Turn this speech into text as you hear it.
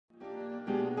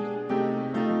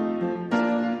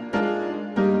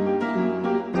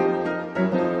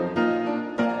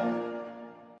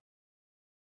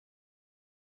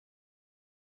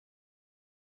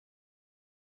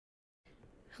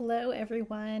Hello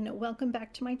everyone, welcome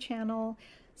back to my channel.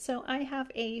 So I have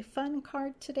a fun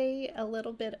card today, a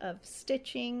little bit of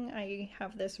stitching. I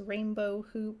have this rainbow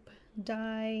hoop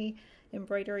die,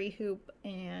 embroidery hoop,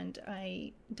 and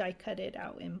I die cut it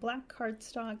out in black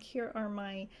cardstock. Here are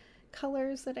my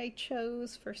colors that I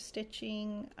chose for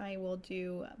stitching. I will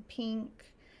do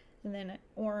pink, and then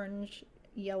orange,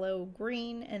 yellow,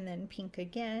 green, and then pink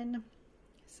again.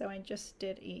 So I just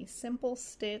did a simple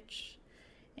stitch.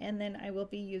 And then I will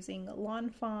be using Lawn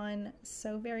Fawn,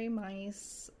 So Very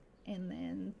Mice, and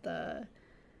then the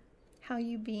How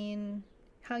You Bean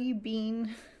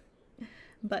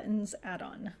buttons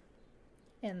add-on.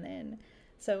 And then,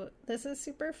 so this is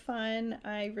super fun.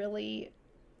 I really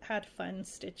had fun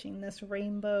stitching this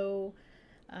rainbow.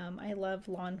 I love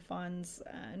Lawn Fawn's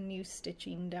new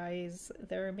stitching dies.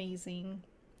 They're amazing.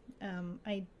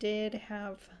 I did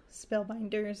have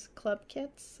Spellbinders club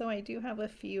kits, so I do have a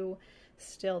few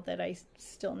still that I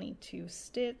still need to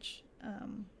stitch,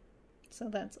 so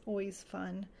that's always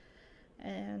fun,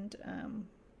 and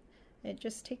it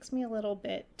just takes me a little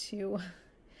bit to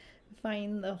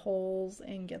find the holes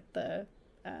and get the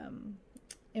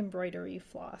embroidery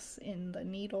floss in the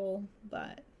needle,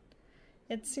 but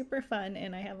it's super fun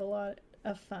and I have a lot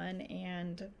of fun,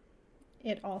 and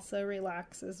it also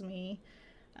relaxes me.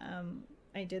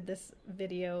 I did this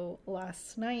video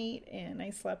last night and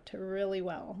I slept really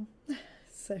well,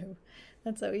 so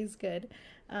that's always good.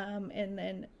 And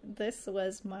then this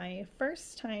was my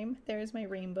first time, there's my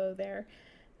rainbow there.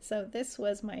 So this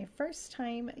was my first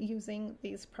time using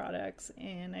these products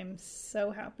and I'm so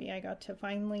happy I got to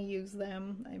finally use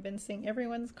them. I've been seeing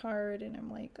everyone's card and I'm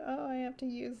like, oh, I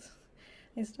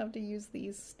still have to use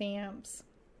these stamps.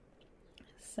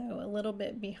 So a little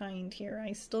bit behind here.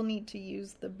 I still need to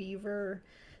use the beaver,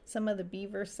 some of the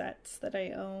beaver sets that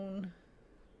I own.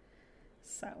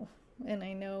 So, and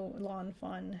I know Lawn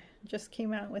Fawn just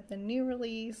came out with a new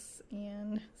release,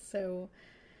 and so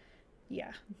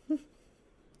yeah.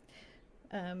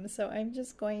 So I'm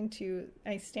just going to,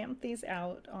 I stamped these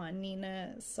out on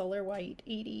Nina Solar White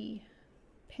 80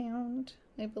 pound,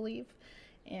 I believe,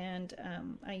 and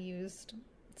I used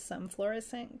some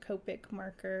fluorescent Copic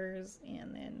markers,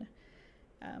 and then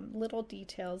little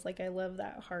details, like I love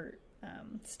that heart,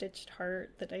 stitched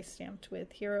heart that I stamped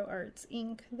with Hero Arts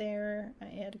ink there. I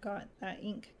had got that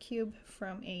ink cube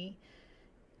from a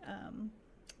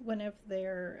one of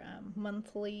their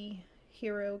monthly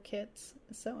hero kits,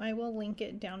 so I will link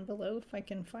it down below if I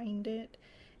can find it.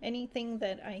 Anything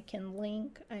that I can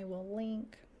link, I will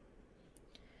link.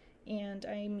 And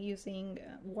I'm using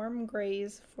warm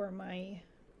grays for my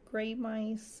gray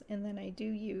mice, and then I do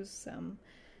use some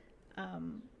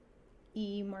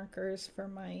E markers for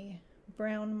my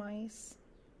brown mice,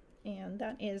 and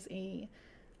that is a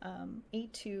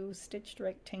A2 stitched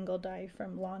rectangle die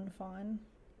from Lawn Fawn,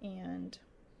 and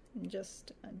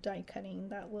just die cutting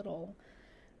that little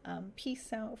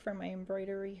piece out for my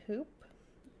embroidery hoop,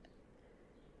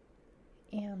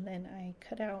 and then I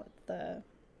cut out the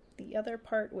other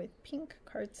part with pink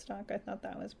cardstock. I thought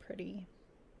that was pretty.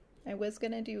 I was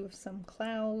gonna do some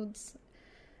clouds,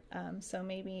 so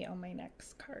maybe on my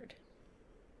next card.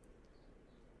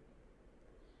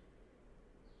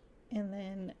 And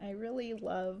then I really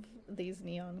love these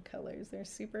neon colors. They're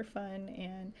super fun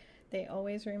and they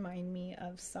always remind me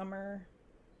of summer.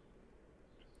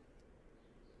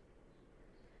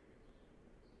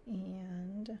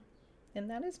 And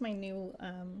that is my new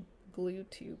glue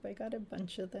tube. I got a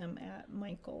bunch of them at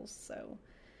Michael's, so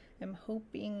I'm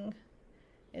hoping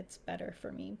it's better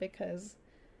for me because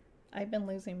I've been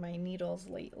losing my needles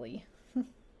lately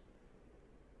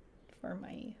for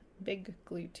my big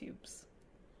glue tubes.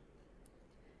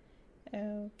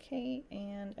 Okay,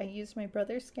 and I used my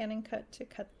brother's scan and cut to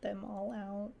cut them all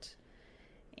out,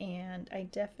 and I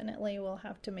definitely will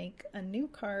have to make a new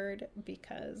card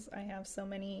because I have so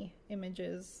many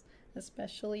images,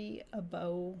 especially a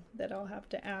bow that I'll have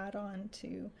to add on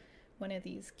to one of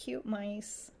these cute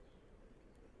mice.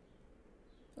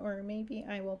 Or maybe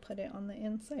I will put it on the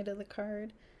inside of the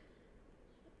card.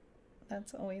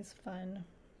 That's always fun.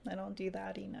 I don't do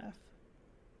that enough.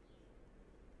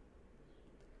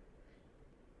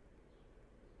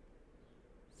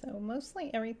 So mostly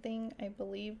everything I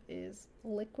believe is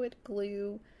liquid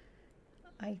glue.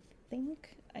 I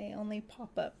think I only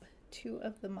pop up 2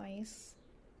 of the mice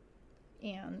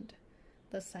and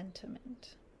the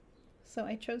sentiment. So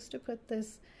I chose to put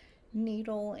this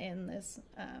needle in this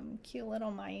cute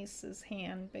little mice's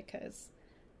hand because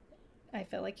I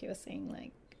felt like he was saying,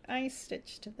 like, I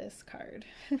stitched this card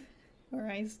or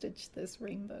I stitched this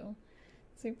rainbow.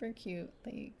 Super cute.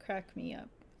 They crack me up,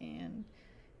 and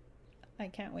I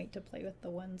can't wait to play with the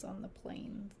ones on the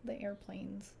planes, the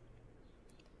airplanes.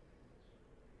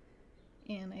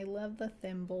 And I love the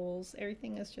thimbles.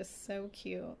 Everything is just so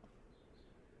cute.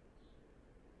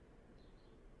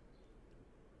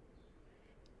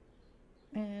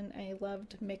 And I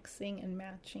loved mixing and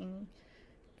matching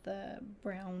the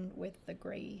brown with the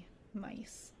gray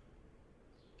mice.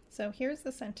 So here's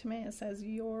the sentiment. It says,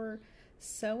 "You're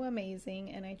so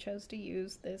amazing," and I chose to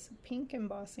use this pink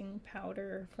embossing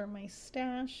powder for my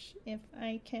stash. If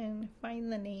I can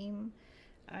find the name,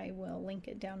 I will link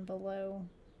it down below.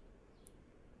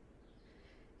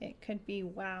 It could be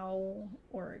Wow,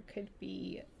 or it could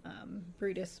be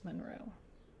Brutus Monroe.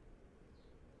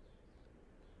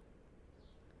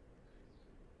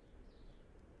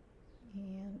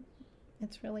 And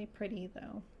it's really pretty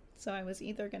though. So I was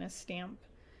either going to stamp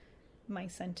my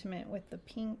sentiment with the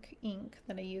pink ink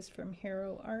that I used from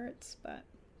Hero Arts, but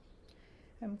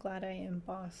I'm glad I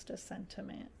embossed a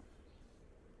sentiment.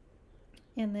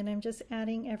 And then I'm just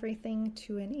adding everything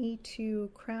to an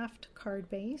A2 craft card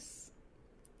base.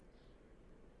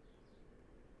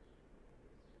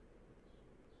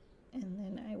 And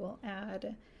then I will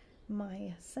add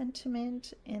my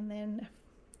sentiment, and then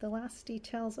the last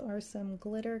details are some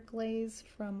glitter glaze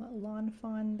from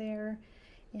Fawn there,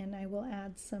 and I will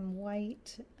add some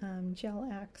white gel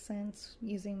accents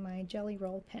using my Jelly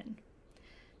Roll pen.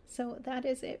 So that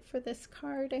is it for this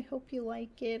card. I hope you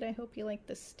like it. I hope you like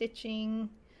the stitching.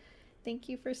 Thank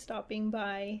you for stopping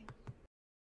by.